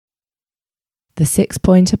The 6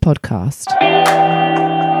 Pointer Podcast.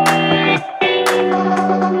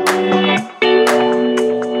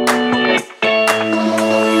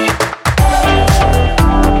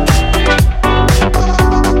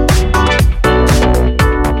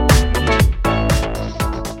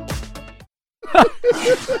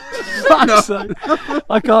 No.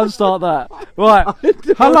 I can't start that. Right.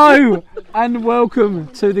 Hello and welcome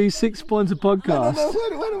to the 6 Pointer Podcast.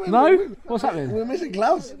 No? What's happening? We're missing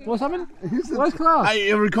Klaus. What's happening? Where's Klaus? Are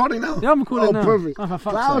you recording now? Yeah, I'm recording now. Perfect. Oh, for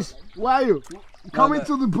fuck's Klaus, sake. where are you? Come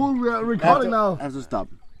into the pool. We are recording now. I have to stop.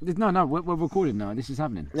 No, we're recording now. This is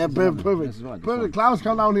happening. Yeah, This is happening. perfect. This is right, this is Perfect. right. Klaus,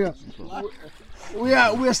 come down here.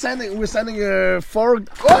 We're standing four.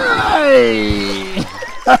 Oi!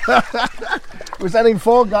 We're standing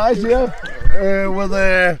four guys here with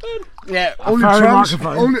only fiery trunks,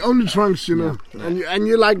 microphone. only trunks, you know. And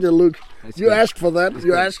you like the look. You asked for that.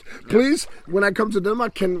 You asked, please, when I come to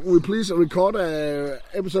Denmark, can we please record a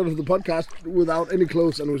episode of the podcast without any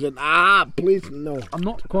clothes? And we said, please, no. I'm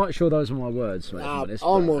not quite sure those are my words. Mate, if I'm honest,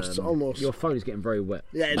 almost, but, almost. Your phone is getting very wet.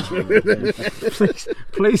 Yeah, it's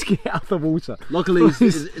Please get out of the water. Luckily,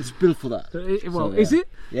 it's built for that. Is it?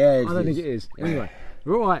 Yeah, I don't think it is. Anyway,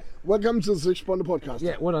 right. Welcome to the 6 Pointer Podcast.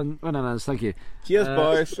 Yeah, well done, Hans. Thank you. Cheers,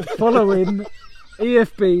 boys. Following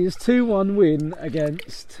EfB's 2-1 win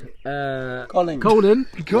against Kolding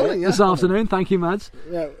this afternoon. Thank you, Mads.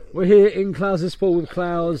 Yeah. We're here in Klaus's pool with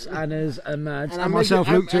Klaus, Anna's, and Mads, and myself,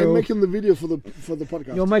 Luke I'm Tyrrell. making the video for the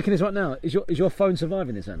podcast. You're making this right now. Is your phone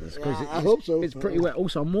surviving this, Anders? I hope so. It's pretty wet.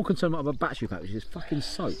 Also, I'm more concerned about a battery pack, which is fucking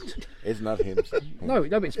soaked. It's not him. No,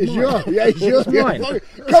 it's It's mine. yours. Yeah, it's yours. It's mine.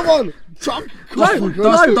 Come on, talk.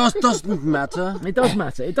 Doesn't matter. It does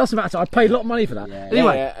matter. It doesn't matter. I paid a lot of money for that.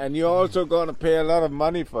 Anyway, Yeah, and you're also gonna pay a lot of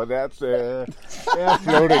money for that air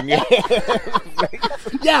floating.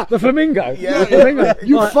 Yeah, the flamingo. Yeah. The flamingo.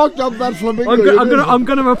 you Right. fucked up that flamingo. I'm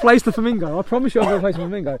gonna replace the flamingo. I promise you I'm gonna replace the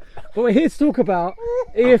flamingo. But we're here to talk about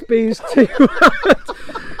EfB's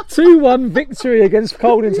 2-1 victory against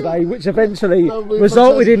Kolding today, which eventually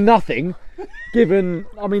resulted in nothing. Given,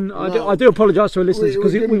 I do apologise to our listeners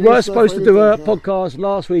because we were supposed to do a podcast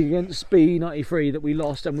last week against B93 that we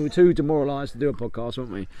lost, and we were too demoralised to do a podcast,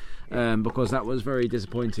 weren't we? Because that was very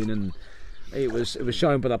disappointing, and it was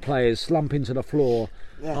shown by the players slumping to the floor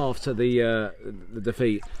after the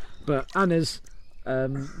defeat. But Anna's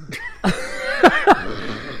the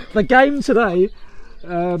game today.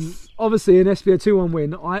 Obviously, an EfB 2-1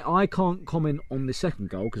 win. I can't comment on the second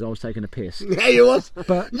goal because I was taking a piss. Yeah, you was.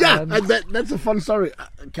 But that's a fun story.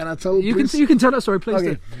 Can I tell? You please? can tell that story, please.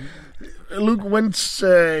 Okay. Do. Luke went.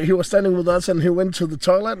 He was standing with us, and he went to the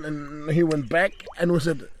toilet, and he went back, and we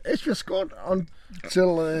said, "EfB scored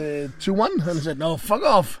until 2-1," and he said, "No, fuck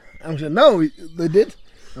off." And we said, "No, they did."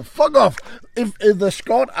 Fuck off! If they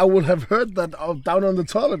scored, I would have heard that down on the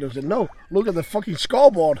toilet. I said, "No, look at the fucking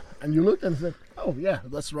scoreboard." And you looked and said, "Oh yeah,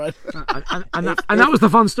 that's right." And that was the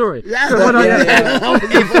fun story. Yeah,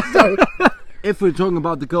 If we're talking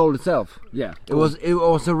about the goal itself, Yeah. it was a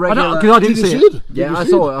regular. Because I didn't see it. Yeah, I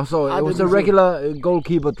saw it. It was a didn't see regular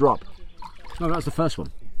goalkeeper drop. No, that was the first one.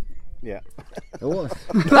 Yeah. It was.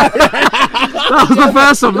 That was the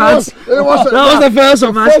first one, man. That was the first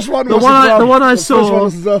one, man. first one The was one a drop. the one I The first one saw.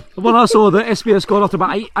 was a drop. The one I saw that EfB scored after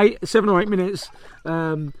about 7 or 8 minutes.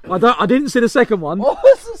 I didn't see the second one,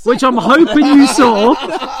 which I'm hoping you saw.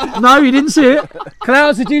 No, you didn't see it.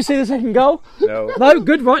 Klaus, did you see the second goal? No. No,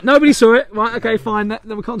 good, right? Nobody saw it. Right, okay, fine.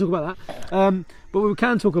 Then we can't talk about that. But what we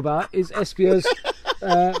can talk about is EfB's.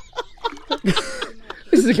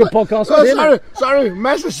 This is a good podcast. Sorry,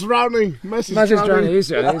 Mass is drowning. Mass is drowning. He's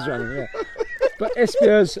drowning, yeah. But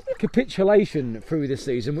EfB's capitulation through this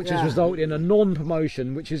season, which has resulted in a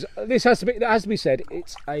non-promotion, which is that has to be said.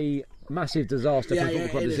 It's a massive disaster for the football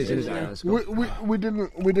club this season, isn't it? We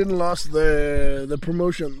didn't lost the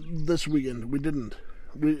promotion this weekend. We didn't.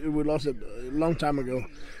 We lost it a long time ago.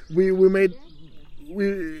 We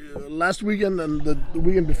last weekend and the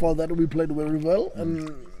weekend before that we played very well,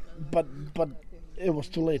 but it was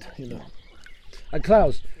too late, you know. And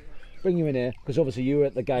Klaus, bring you in here because obviously you were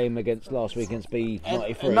at the game against last week against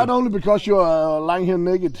B93. And not only because you're lying here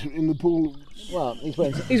naked in the pool. Well,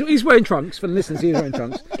 he's wearing trunks for the listeners. He's wearing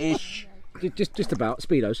trunks. Ish. Just about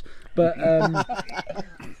Speedos, but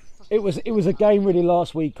it was a game really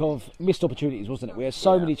last week of missed opportunities, wasn't it? We had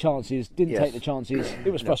so many chances, didn't take the chances.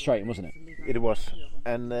 It was frustrating, wasn't it? It was,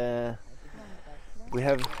 and we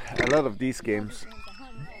have a lot of these games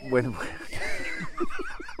when.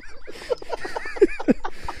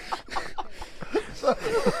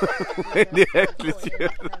 When they actually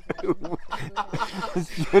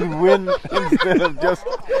should win instead of just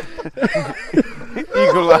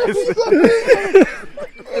equalize.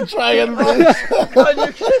 Try again, please.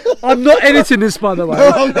 I'm not editing this, by the way.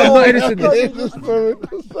 I'm not editing this.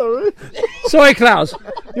 Sorry. Sorry, Klaus.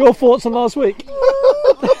 Your thoughts on last week?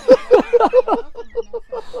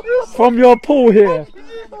 From your pool here.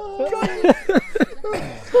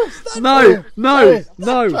 No. We'll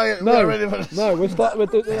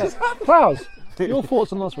do that. Klaus, your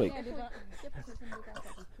thoughts on last week?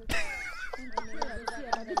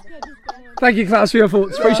 Thank you, Klaus, for your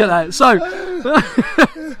thoughts. Appreciate that. So,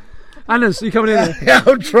 Anders, you coming in here? Yeah,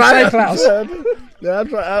 I'll try. Say Klaus. Yeah,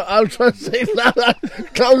 I'll try to say that.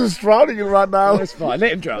 Klaus is drowning right now. That's fine.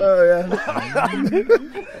 Let him drown. Oh,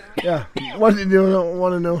 yeah. Yeah. What did you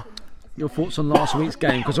want to know? Your thoughts on last week's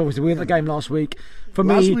game? Because obviously we had the game last week. For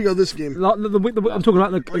Last me, week or this game? I'm talking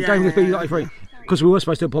about the game with yeah. EfB because we were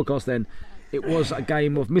supposed to do a podcast then. It was a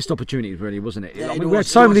game of missed opportunities, really, wasn't it? Yeah, We had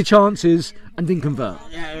so many chances and didn't convert.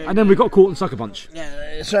 And then we got caught in sucker punch.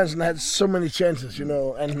 Yeah, Sørensen had so many chances,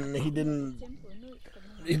 and he didn't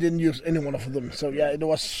use any one of them. So yeah, it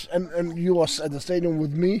was, and you was at the stadium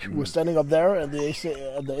with me. We were standing up there at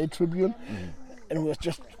the A tribune, and it was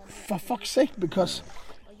just for fuck's sake because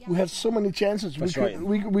we had so many chances.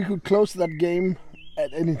 We could close that game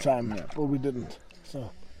at any time, but we didn't.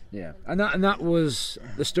 So. Yeah, and that was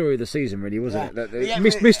the story of the season, really, wasn't it?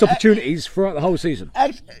 That missed opportunities throughout the whole season.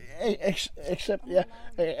 Except,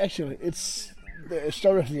 actually, it's the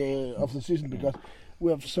story of the season because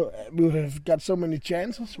we have got so many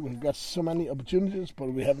chances, we've got so many opportunities,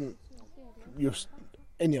 but we haven't used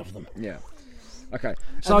any of them. Yeah. Okay.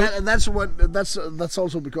 So And that's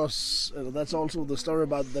also because that's also the story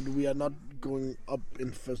about that we are not going up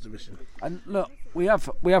in first division. and look, we have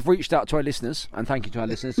reached out to our listeners, and thank you to our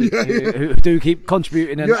listeners who do keep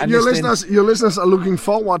contributing and Your listening. listeners are looking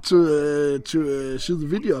forward to see the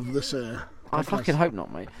video of this. I fucking hope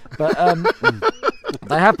not, mate. But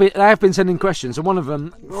they have been sending questions, and one of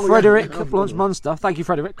them, Frederick Munster. Thank you,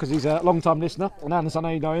 Frederick, because he's a long-time listener, and Anders, I know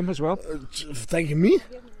you know him as well. Thank you, me.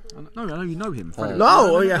 No, I know you know him. Frederick.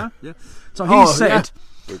 Yeah. So he said,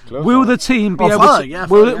 "Will the team be able to?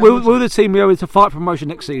 Will the team be able to fight promotion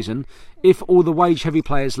next season if all the wage-heavy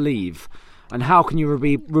players leave? And how can you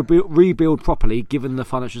rebuild properly given the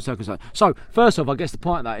financial circumstances?" So, first off, I guess the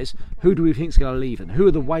point of that is, who do we think is going to leave, and who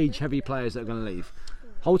are the wage-heavy players that are going to leave?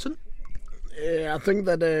 Holton? I think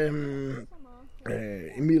that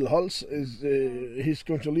Emil Holz he's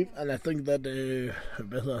going to leave, and I think that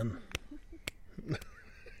better.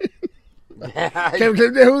 I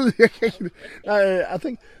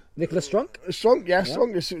think Nicholas Strunk? Strong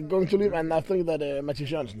is going to leave, and I think that Mathias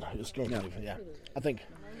Jørgensen is going to leave. Yeah, I think,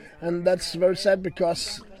 and that's very sad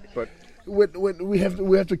because. But we have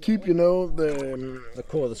to keep the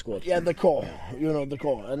core of the squad. Yeah, the core, the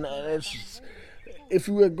core, and it's if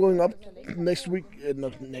we are going up next week,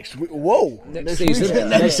 not next week. Whoa, Next season.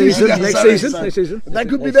 Next season. That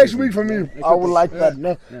could be next week for me. I would like that.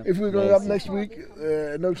 No, if we're going up next week,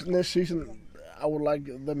 next season, I would like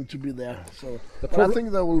them to be there. So I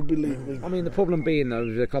think they will be leaving. I mean, the problem being though,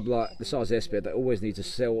 with a club like the size of EfB, they always need to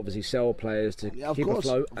sell players to keep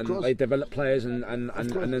afloat, and they develop players and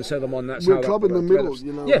then sell them on. That's we're how a club in the middle,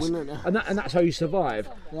 Yes, and that's how you survive.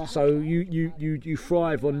 Yeah. So you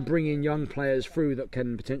thrive on bringing young players through that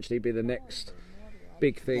can potentially be the next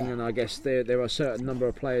big thing. And I guess there are a certain number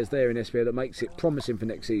of players there in EfB that makes it promising for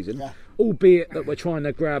next season. Yeah. Albeit that we're trying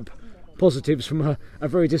to grab positives from a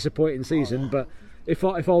very disappointing season, but if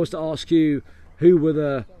I was to ask you who were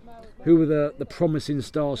the promising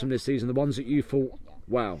stars from this season, the ones that you thought,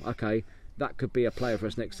 wow, okay, that could be a player for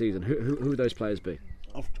us next season, who would those players be?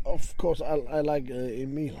 Of course, I like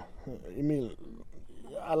Emil.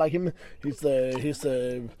 I like him. He's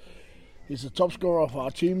the top scorer of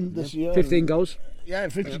our team this year. 15 goals. Yeah,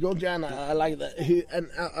 15 goals. Yeah, and I like that.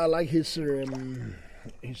 I like his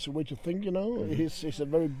way to think. He's a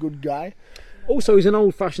very good guy. Also, he's an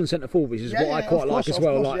old-fashioned centre forward, which is what I quite like as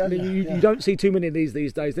well. You don't see too many of these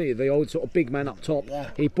days, do you? The old sort of big man up top.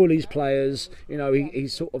 Yeah. He bullies players.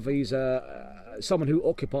 He's someone who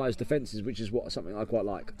occupies defences, which is something I quite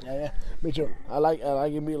like. Yeah, me too. I like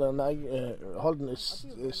Emil, and Holden is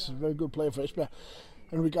a very good player for EfB.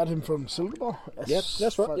 And we got him from Silkeborg. Yep,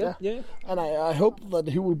 that's right. Yeah. And I hope that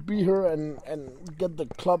he will be here and get the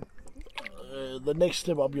club the next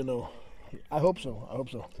step up. I hope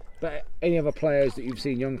so. But any other players that you've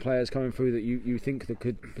seen, young players coming through that you think that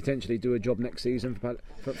could potentially do a job next season for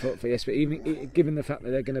EfB, even given the fact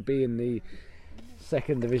that they're going to be in the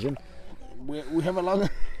second division? We have a long.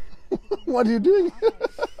 What are you doing?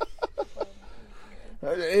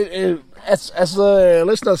 As the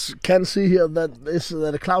listeners can see here,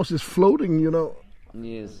 that Klaus is floating.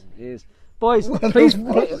 He is. Boys, please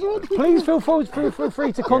feel free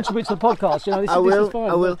to contribute to the podcast. You know, this is fine.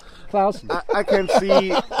 I will. Klaus? I can't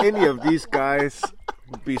see any of these guys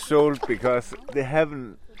be sold because they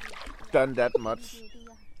haven't done that much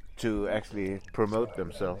to actually promote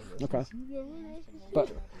themselves. Okay.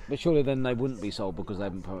 But surely then they wouldn't be sold because they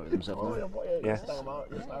haven't promoted themselves. Yes.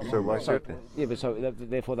 So why should they? Yeah, but so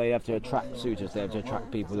therefore they have to attract suitors. They have to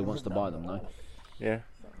attract people who wants to buy them, no? Yeah.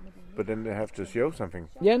 But then they have to show something.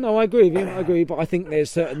 Yeah, no, I agree with you. I agree, but I think there's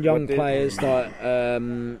certain young players like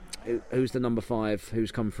who's the number 5 who's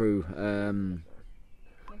come through in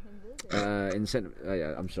centre.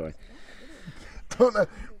 Yeah, I'm sorry.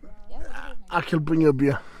 I can bring you a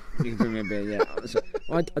beer. You can bring me a beer, yeah. So,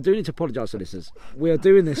 I do need to apologise to listeners. We are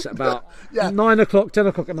doing this at about 9 o'clock, 10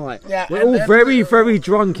 o'clock at night. Yeah, we're all very, very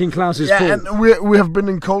drunk in Klaus's pool. Yeah, and we have been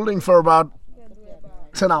in Kolding for about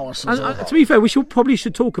 10 hours. And to be fair, we probably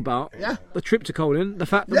should talk about the trip to Kolding. The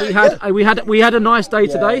fact that we had a nice day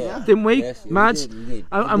today, didn't we, Yes, Mads? we did.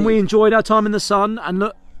 And we enjoyed our time in the sun. And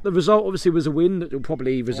look, the result obviously was a win that will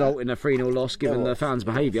probably result in a 3-0 loss given the fans'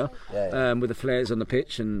 behaviour with the flares on the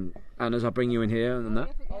pitch and as I bring you in here and that.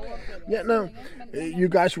 Yeah, no, you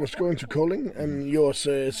guys was going to Kolding and you was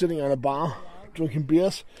sitting on a bar drinking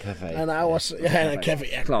beers, Cafe. And I was a cafe.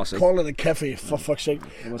 Yeah, Classy. call it a cafe for fuck's sake.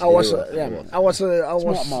 I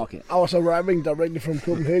Smart market. was arriving directly from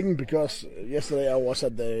Copenhagen because yesterday I was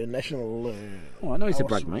at the national. Oh, I know it's a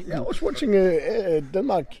brag, mate. Yeah, I was watching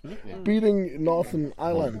Denmark beating Northern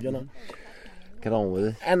Ireland, you know. Get on with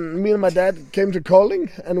it. And me and my dad came to Kolding,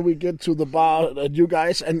 and we get to the bar at you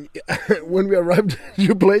guys, and when we arrived at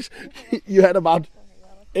your place, you had about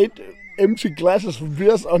 8 empty glasses of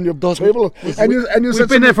beers on your table, and you We've said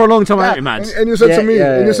been there for a long time, haven't we, Mads? and you said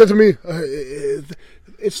to me,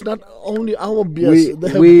 it's not only our beers.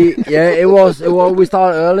 It was. We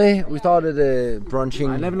started early. We started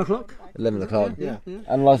brunching 11 o'clock. 11 o'clock.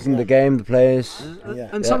 Analysing the game, the players.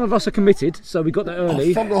 And some of us are committed, so we got there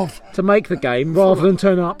early fuck off. to make the game rather than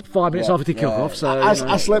turn up 5 minutes after the kick-off. So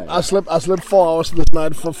I slept 4 hours this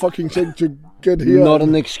night for fucking sake to get here. Not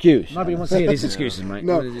an excuse. nobody wants to hear these excuses, mate.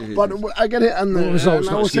 No, but I get here and I results,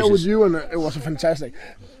 not was there with excuses. you, and it was fantastic.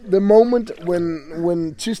 The moment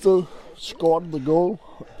when Tistel scored the goal,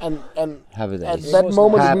 and Happy at days. that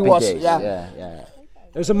moment Happy we was days. Yeah.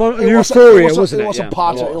 It was a moment of It was euphoria, a- wasn't it? It was a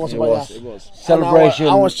party. It was. It was. And Celebration.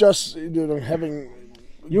 I was just having.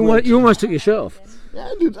 You almost took your shirt off. Yeah,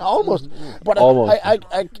 I did almost. But Almost.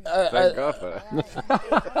 Thank God for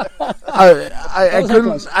that.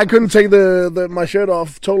 I couldn't take my shirt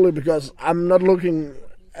off totally because I'm not looking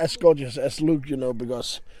as gorgeous as Luke, you know.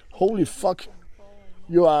 Because holy fuck,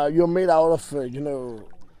 you're made out of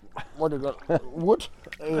what do you got? Wood,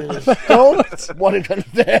 stone. What do you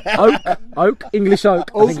got? Oak, English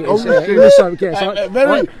oak. I think it is. Oak. English oak, yes.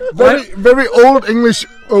 Very old English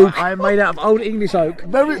oak. I'm made out of old English oak.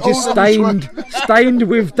 Very just old English stained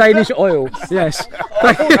with Danish oil. Yes.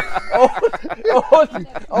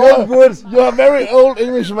 You're a very old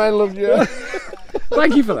English man, look. Yeah.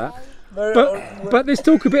 Thank you for that. But let's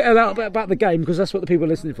talk a bit about the game because that's what the people are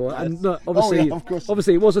listening for. And look, of course.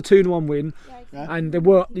 obviously it was a 2-1 win, and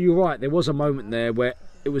you're right. There was a moment there where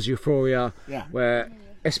it was euphoria, where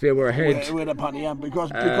EfB were ahead. With a party,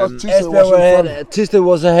 because Tistel was in front. Tistel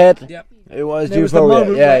was ahead. Yep. It was There was the euphoria.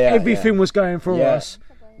 moment where everything was going for us.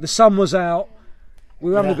 The sun was out. We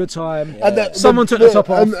were having a good time. And Someone took the top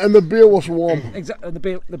off. and the beer was warm. Exactly,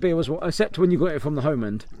 the beer was except when you got it from the home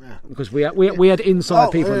end, because we had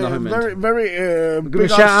inside people in the home end. Very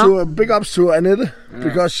Give big ups to Annette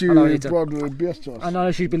because she Hello, Anita. brought the beers to us. I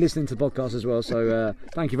know she's been listening to the podcast as well, so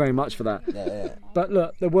thank you very much for that. But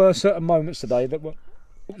look, there were certain moments today that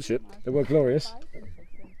were glorious.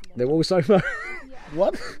 There were also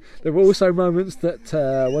What? there were also moments that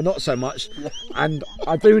were not so much, and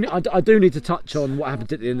I do need to touch on what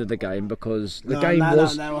happened at the end of the game because the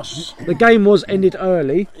game was ended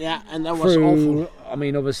early. Yeah, and that was awful. I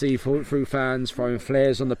mean, obviously through fans throwing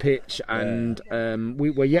flares on the pitch, and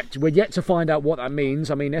we're yet to find out what that means.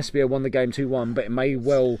 I mean, EfB won the game 2-1, but it may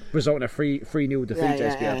well result in a 3-0 defeat to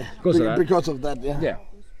EfB Because of that, yeah.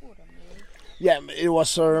 Yeah, it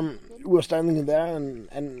was. We were standing there,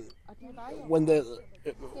 and when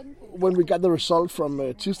we got the result from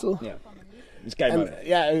Tistel, it's game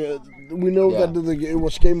over. We know that it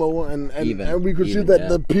was game over, and we could see that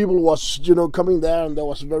the people was coming there, and they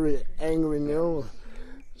was very angry,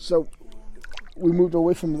 So we moved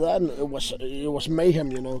away from that, and it was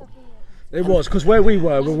mayhem, It was because where we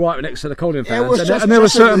were right next to the Kolding fans, was and there were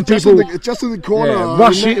certain people just in the corner,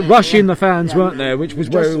 rushing the fans, weren't there? Which was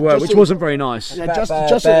where we were, which wasn't very nice. Yeah,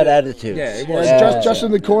 just bad attitude. Yeah, it was. just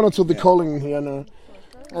in the corner to the Kolding,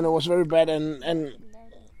 and it was very bad. And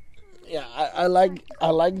yeah, I like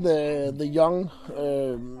the young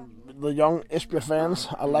EfB fans.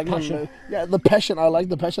 I like them. The passion. I like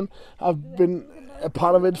the passion. I've been a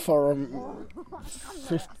part of it for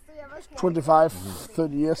 25,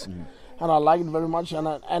 30 years, and I like it very much. And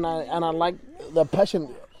I like the passion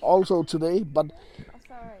also today. But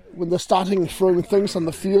when they're starting throwing things on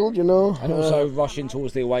the field, and also rushing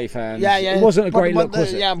towards the away fans. Yeah. It wasn't a great look,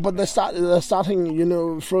 was it? Yeah, but they're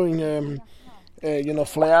starting, throwing.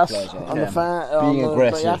 Flares on the fan, being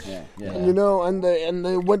aggressive. And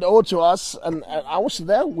they went over to us, and I was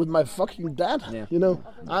there with my fucking dad. Yeah.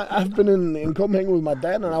 I've been in Copenhagen with my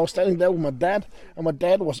dad, and I was standing there with my dad, and my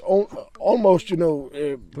dad was almost,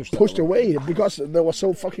 pushed away because they were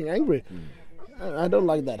so fucking angry. I don't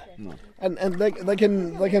like that. No. And they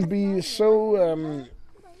can be so.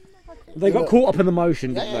 They got caught up in the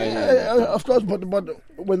motion, didn't they? Of course, but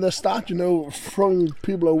when they start, throwing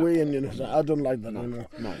people away, and I don't like that anymore.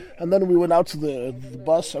 No. And then we went out to the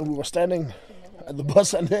bus, and we were standing at the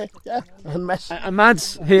bus, and and Mads. And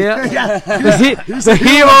Mads here, the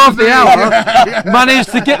hero of the hour, managed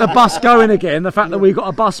to get the bus going again. The fact that we got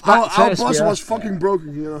a bus back to Our Esbjerg, bus was fucking broken,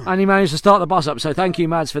 and he managed to start the bus up. So thank you,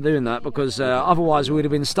 Mads, for doing that, because otherwise we would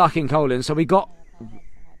have been stuck in Kolding. So we got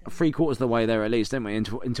 3/4 of the way there at least, didn't we?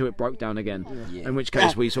 Until it broke down again. Yeah. In which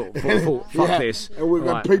case we sort of thought, fuck this. And we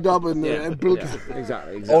got picked up and built. Yeah.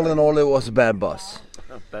 Exactly. All in all, it was a bad bus.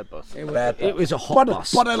 Bad bus. It was a hot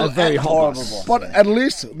bus. A very hot bus. But at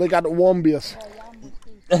least they got warm beers.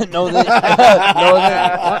 I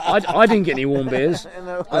didn't get any warm beers.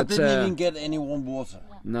 I didn't even get any warm water.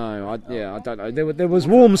 No, I don't know. There was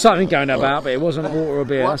warm something going about, but it wasn't water or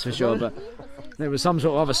beer, that's for sure. But there was some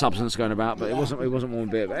sort of other substance going about, but it wasn't warm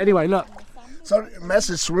beer. But anyway, look. Sorry, Mads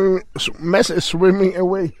is swimming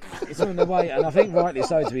away. It's on the way, and I think rightly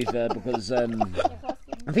so, to be fair, because I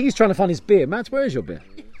think he's trying to find his beer. Mads, where is your beer?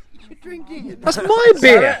 Drinking it. That's my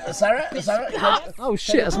beer. Sarah. Oh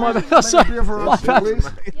shit, that's my beer. Sorry, my bad.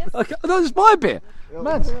 Okay, no, it's my beer.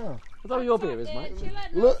 Mads, I don't know your beer is, mate.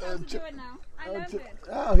 Look,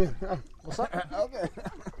 What's that? Okay.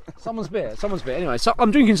 Someone's beer. Anyway, so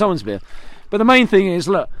I'm drinking someone's beer. But the main thing is,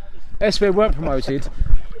 look, EfB weren't promoted.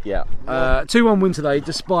 Yeah. 2-1 win today,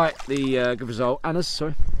 despite the good result. Anna's,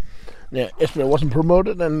 sorry. Yeah, EfB wasn't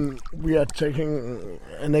promoted, and we are taking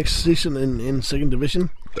a next season in second division.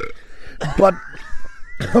 But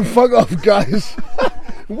fuck off, guys!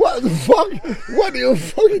 What the fuck? What do you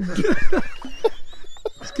fucking do?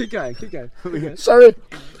 Keep going. Sorry.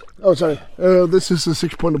 Oh, sorry. This is a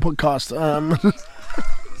 6-pointer podcast.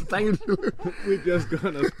 Thank you. We're just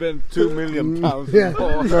gonna spend £2 million pounds. Yeah.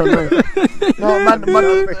 But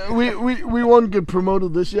we won't get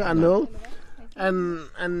promoted this year, I know.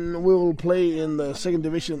 And we will play in the second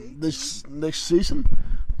division this next season.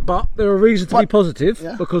 But there are reasons to be positive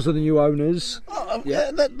because of the new owners.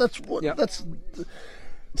 That's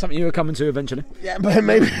something you were coming to eventually. Yeah, but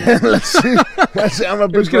maybe let's see. I'm a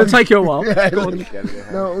bit. It's going to take you a while. No,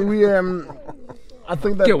 I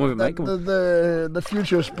think that, Get on with it, mate. Come on. the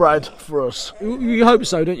future is bright for us. You hope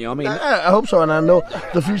so, don't you? I mean, I hope so, and I know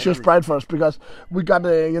the future is bright for us because we got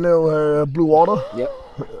Blue Water,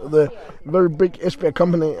 the very big EfB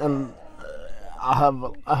company, and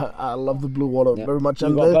I love the Blue Water very much.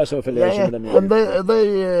 You've got a personal affiliation with them. And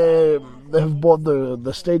they have bought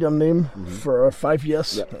the stadium name for 5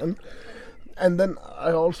 years. Yep. And then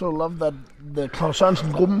I also love that the Klaus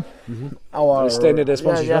Sørensen Gruppen, our extended their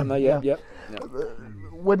sponsorship. Yeah.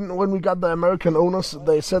 When we got the American owners,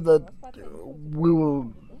 they said that we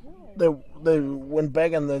will. They went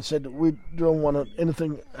back and they said we don't want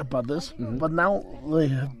anything about this. But now they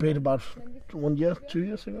have paid about 1 year, 2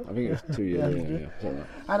 years ago. I think it's 2 years. Yeah.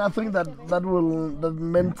 And I think that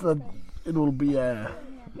meant that it will be a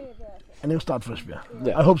new start for EfB.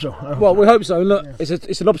 Yeah. I hope so. We hope so. Look,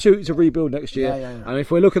 it's an opportunity to rebuild next year. And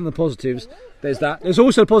if we're looking at the positives, there's that. There's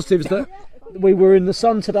also positives that we were in the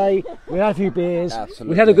sun today. We had a few beers.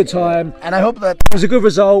 Absolutely. We had a good time. And I hope that it was a good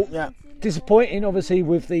result. Yeah. Disappointing, obviously,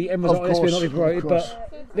 with the end result of EfB not being promoted, but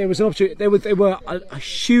there was an opportunity. There were a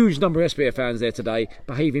huge number of EfB fans there today,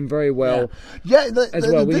 behaving very well.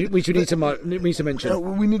 We should need to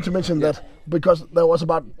mention. We need to mention that because there was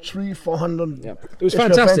about 300-400. Yeah. It was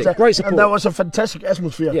fantastic, fans, great support, and there was a fantastic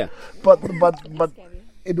atmosphere. Yeah. But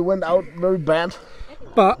it went out very bad.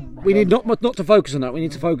 But we need not to focus on that. We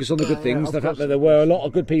need to focus on the good things. The fact that there were a lot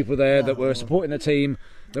of good people there that were supporting the team,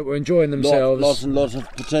 that were enjoying themselves. Lots of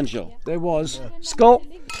potential. There was. Scott.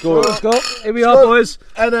 Here we are, boys.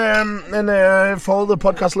 And for all the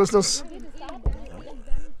podcast listeners,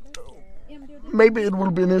 maybe it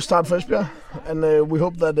will be a new start for EfB, and we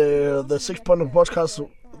hope that the 6-pointer podcast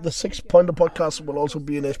the 6 Pointer podcast will also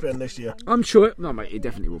be in Esbjerg next year. I'm sure. No, mate, it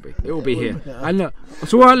definitely will be. It will be here. And look,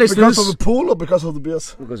 to our listeners, Because of the pool or because of the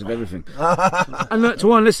beers? because of everything. And look,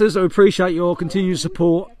 to our listeners, I appreciate your continued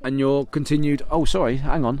support and your continued. Oh, sorry,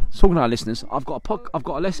 hang on. Talking to our listeners, I've got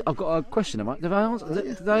a question. Did I answer?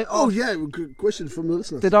 Did I? Oh yeah, good question from the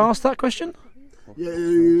listeners. Did I ask that question? Yeah,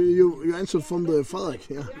 you answered from the Frederik.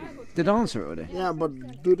 Yeah. Did I answer it already? Yeah,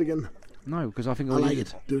 but do it again. No, because I think I already like did.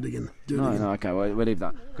 it. Do it again. Do it No, again. no, okay, we'll leave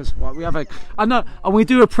that because we have I know, and we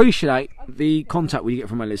do appreciate the contact we get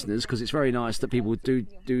from our listeners because it's very nice that people do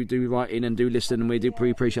write in and do listen, and we do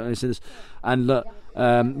appreciate our listeners. And look,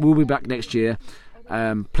 we'll be back next year.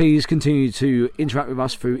 Please continue to interact with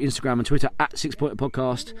us through Instagram and Twitter at 6 Pointer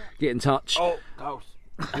Podcast. Get in touch. Oh, Klaus.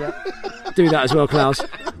 Do that as well, Klaus.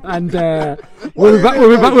 And we'll be back.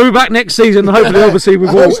 We'll be back next season. Hopefully, obviously,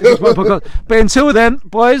 with all 6 Pointer Podcast. But until then,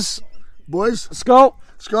 boys. Skål.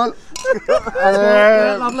 Skål.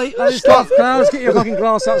 Yeah, lovely stuff, Klaus. Get your fucking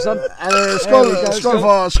glass up, son. Skål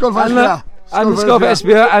for Esbjerg. And Skål for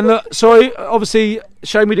Esbjerg. And look, sorry, obviously,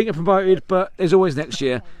 shame we didn't get promoted, but there's always next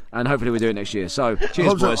year, and hopefully we do it next year. So,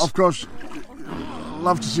 cheers, boys. Of course.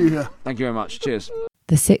 Love to see you here. Thank you very much. Cheers.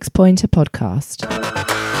 The 6 Pointer Podcast.